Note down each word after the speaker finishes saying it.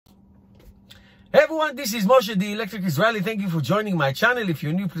Hey everyone, this is Moshe, the Electric Israeli. Thank you for joining my channel. If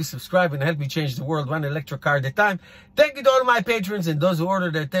you're new, please subscribe and help me change the world one electric car at a time. Thank you to all my patrons and those who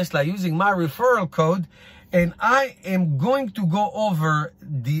ordered their Tesla using my referral code. And I am going to go over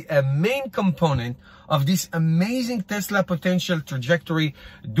the main component of this amazing Tesla potential trajectory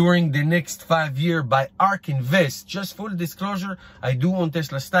during the next 5 years by ARK Invest. Just full disclosure, I do own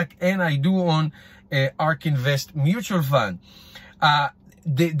Tesla stock and I do own ARK Invest mutual fund.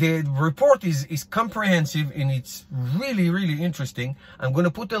 The report is comprehensive and it's really interesting. I'm going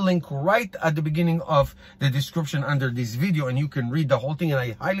to put a link right at the beginning of the description under this video, and you can read the whole thing. And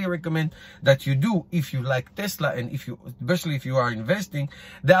I highly recommend that you do if you like Tesla, and especially if you are investing.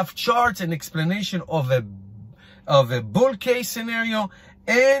 They have charts and explanation of a bull case scenario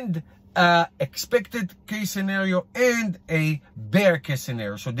and expected case scenario and a bear case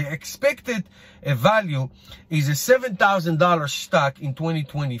scenario. So the expected value is a $7,000 stock in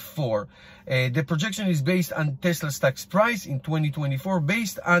 2024. The projection is based on Tesla stock's price in 2024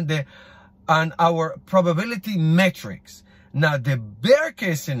 based on our probability metrics. Now, the bear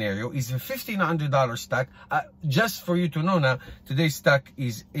case scenario is a $1,500 stock. Just for you to know now, today's stock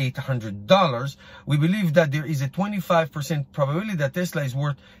is $800. We believe that there is a 25% probability that Tesla is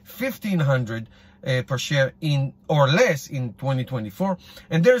worth $1,500 per share in or less in 2024.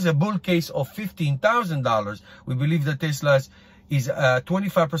 And there's a bull case of $15,000. We believe that Tesla's is a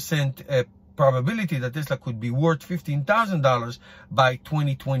 25% probability that Tesla could be worth $15,000 by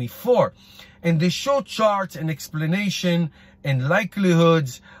 2024. And they show charts and explanation and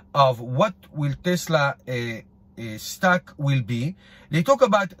likelihoods of what will Tesla stock will be. They talk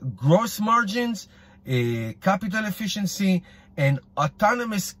about gross margins, capital efficiency, and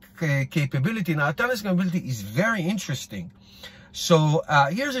autonomous capability. Now, autonomous capability is very interesting. So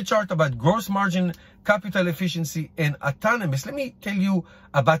here's a chart about gross margin, capital efficiency, and autonomous. Let me tell you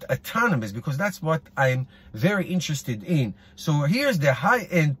about autonomous because that's what I'm very interested in. So here's the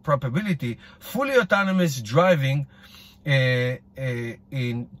high-end probability, fully autonomous driving in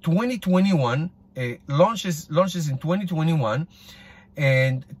 2021, launches in 2021,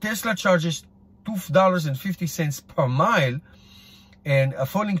 and Tesla charges $2.50 per mile and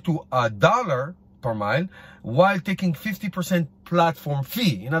falling to $1 per mile while taking 50% platform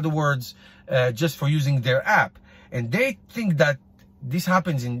fee. In other words, just for using their app. And they think that this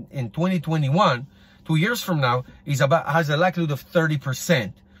happens in 2021, 2 years from now, has a likelihood of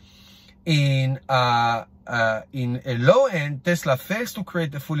 30%. In a low end, Tesla fails to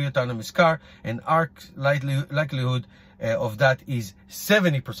create a fully autonomous car, and ARK's likelihood of that is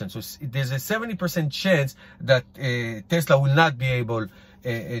 70%. So there's a 70% chance that Tesla will not be able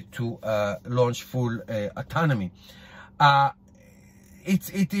to launch full autonomy. They're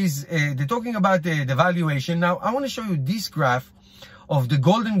talking about the valuation. Now, I want to show you this graph of the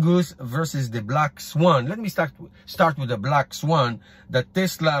golden goose versus the black swan. Let me start with the black swan, that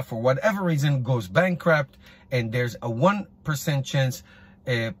Tesla, for whatever reason, goes bankrupt, and there's a 1% chance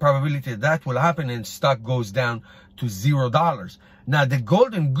probability that will happen, and stock goes down to $0. Now, the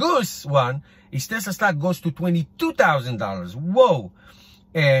golden goose one is Tesla stock goes to $22,000. Whoa.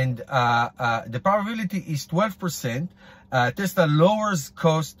 And the probability is 12%. Tesla lowers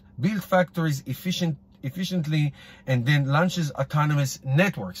cost, build factories efficiently, and then launches autonomous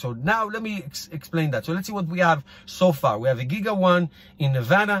network. So now let me explain that. So let's see what we have so far. We have a Giga 1 in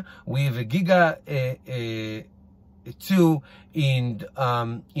Nevada. We have a Giga 2 in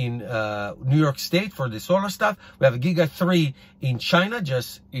New York State for the solar stuff. We have a Giga 3 in China,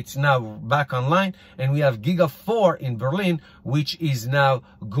 it's now back online, and we have Giga 4 in Berlin, which is now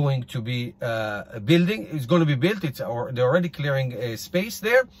going to be building. It's going to be built. They're already clearing space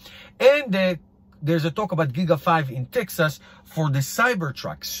there, and there's a talk about Giga 5 in Texas for the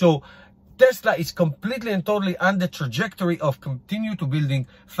Cybertruck. So Tesla is completely and totally on the trajectory of continue to building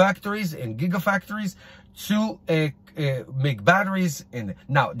factories and gigafactories to make batteries. And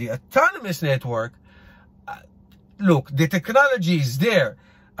now the autonomous network, look, the technology is there.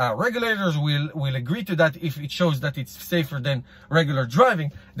 Regulators will agree to that if it shows that it's safer than regular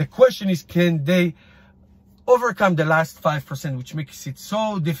driving. The question is, can they overcome the last 5%, which makes it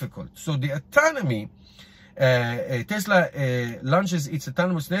so difficult? So the autonomy, Tesla launches its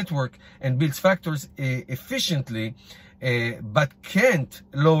autonomous network and builds factories efficiently, but can't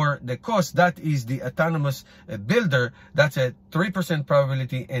lower the cost. That is the autonomous builder. That's a 3%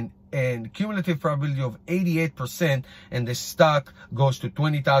 probability and cumulative probability of 88%, and the stock goes to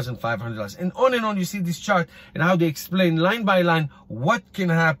 $20,500. And on you see this chart and how they explain line by line what can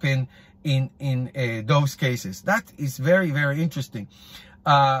happen in those cases. That is very interesting.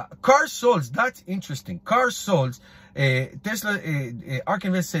 Cars sold, that's interesting. Cars sold, Tesla, ARK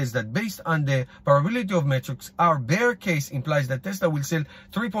Invest says that based on the probability of metrics, our bear case implies that Tesla will sell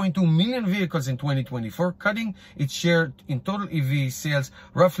 3.2 million vehicles in 2024, cutting its share in total EV sales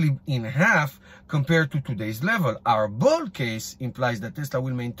roughly in half compared to today's level. Our bull case implies that Tesla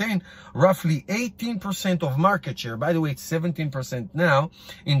will maintain roughly 18% of market share. By the way, it's 17% now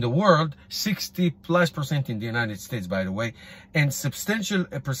in the world, 60+% in the United States, by the way, and substantial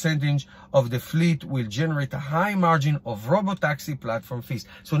percentage of the fleet will generate a high margin of robotaxi platform fees.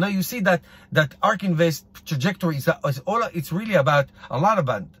 So now you see that ARK Invest trajectory is all, it's really about, a lot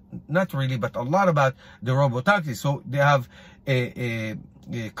about, not really, but a lot about the robotaxi. So they have a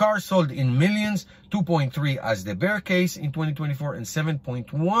cars sold in millions, 2.3 as the bear case in 2024, and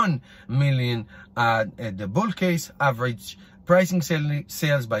 7.1 million at the bull case. Average pricing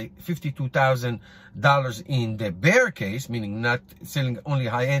sales by $52,000 in the bear case, meaning not selling only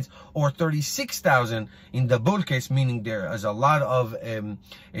high ends, or $36,000 in the bull case, meaning there is a lot of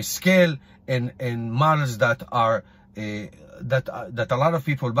scale and models that are that a lot of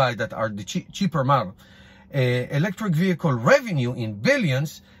people buy, that are the cheaper model. Electric vehicle revenue in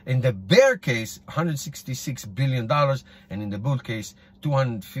billions, in the bear case $166 billion, and in the bull case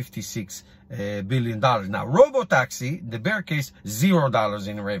 $256 billion. Now robotaxi, the bear case $0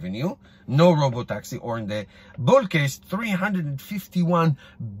 in revenue, no robotaxi, or in the bull case $351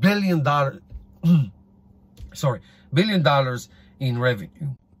 billion billion dollars in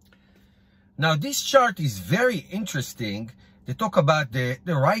revenue. Now this chart is very interesting. They talk about the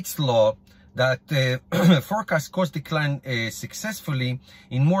rights law that forecast cost decline successfully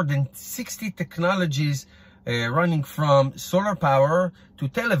in more than 60 technologies, running from solar power to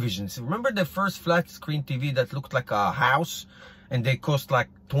televisions. Remember the first flat screen TV that looked like a house, and they cost like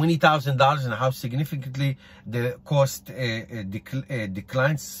 $20,000, and how significantly the cost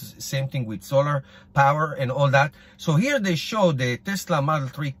declines? Same thing with solar power and all that. So here they show the Tesla Model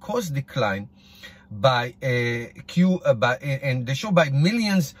 3 cost decline by and they show by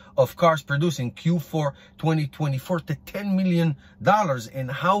millions of cars produced in Q4 2024 to $10 million, and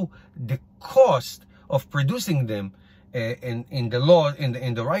how the cost of producing them in the law,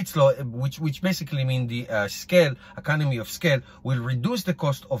 in the rights law, which basically mean the economy of scale, will reduce the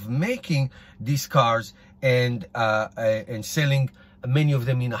cost of making these cars and selling many of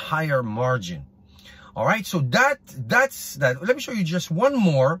them in a higher margin. All right, so that's that. Let me show you just one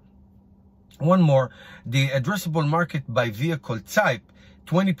more. The addressable market by vehicle type.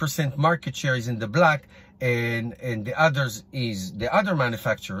 20% market share is in the black, and the others is the other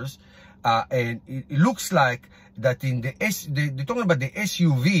manufacturers. And it looks like that in they're talking about the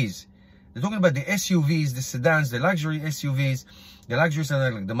SUVs. They're talking about the SUVs, the sedans, the luxury SUVs, the luxury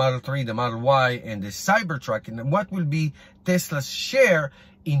sedans like the Model 3, the Model Y, and the Cybertruck. And what will be Tesla's share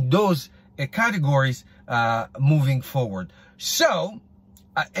in those categories moving forward? So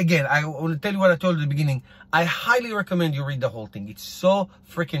again, I want to tell you what I told you at the beginning. I highly recommend you read the whole thing. It's so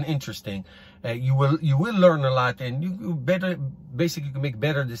freaking interesting. You will learn a lot, and you basically can make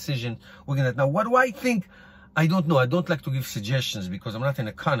better decisions within that. Now, what do I think? I don't know. I don't like to give suggestions because I'm not an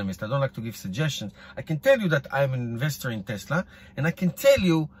economist. I don't like to give suggestions. I can tell you that I'm an investor in Tesla, and I can tell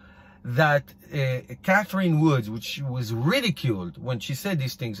you that Catherine Woods, which was ridiculed when she said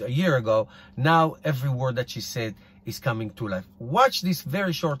these things a year ago, now every word that she said is coming to life. Watch this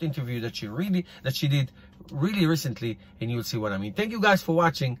very short interview that she did really recently, and you'll see what I mean. Thank you guys for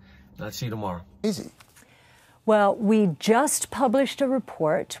watching. I'll see you tomorrow. Easy. Well, we just published a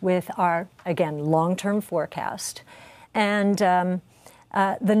report with our, again, long-term forecast, and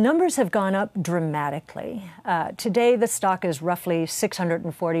the numbers have gone up dramatically. Today, the stock is roughly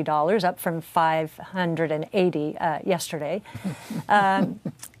 $640, up from $580 yesterday.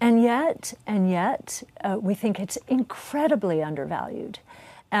 And yet, we think it's incredibly undervalued.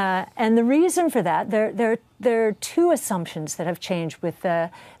 And the reason for that, there are two assumptions that have changed with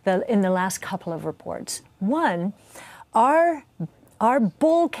in the last couple of reports. One, our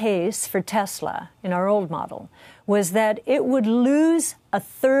bull case for Tesla in our old model was that it would lose a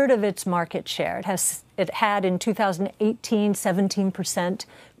third of its market share. It had in 2018 17%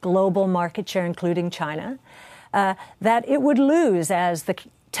 global market share, including China. That it would lose as the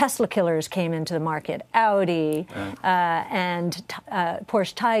Tesla killers came into the market, Audi and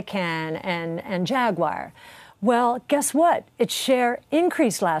Porsche Taycan and Jaguar. Well, guess what? Its share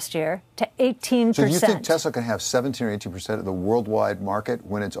increased last year to 18%. So do you think Tesla can have 17 or 18% of the worldwide market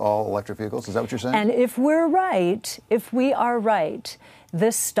when it's all electric vehicles? Is that what you're saying? And if we are right,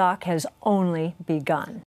 this stock has only begun.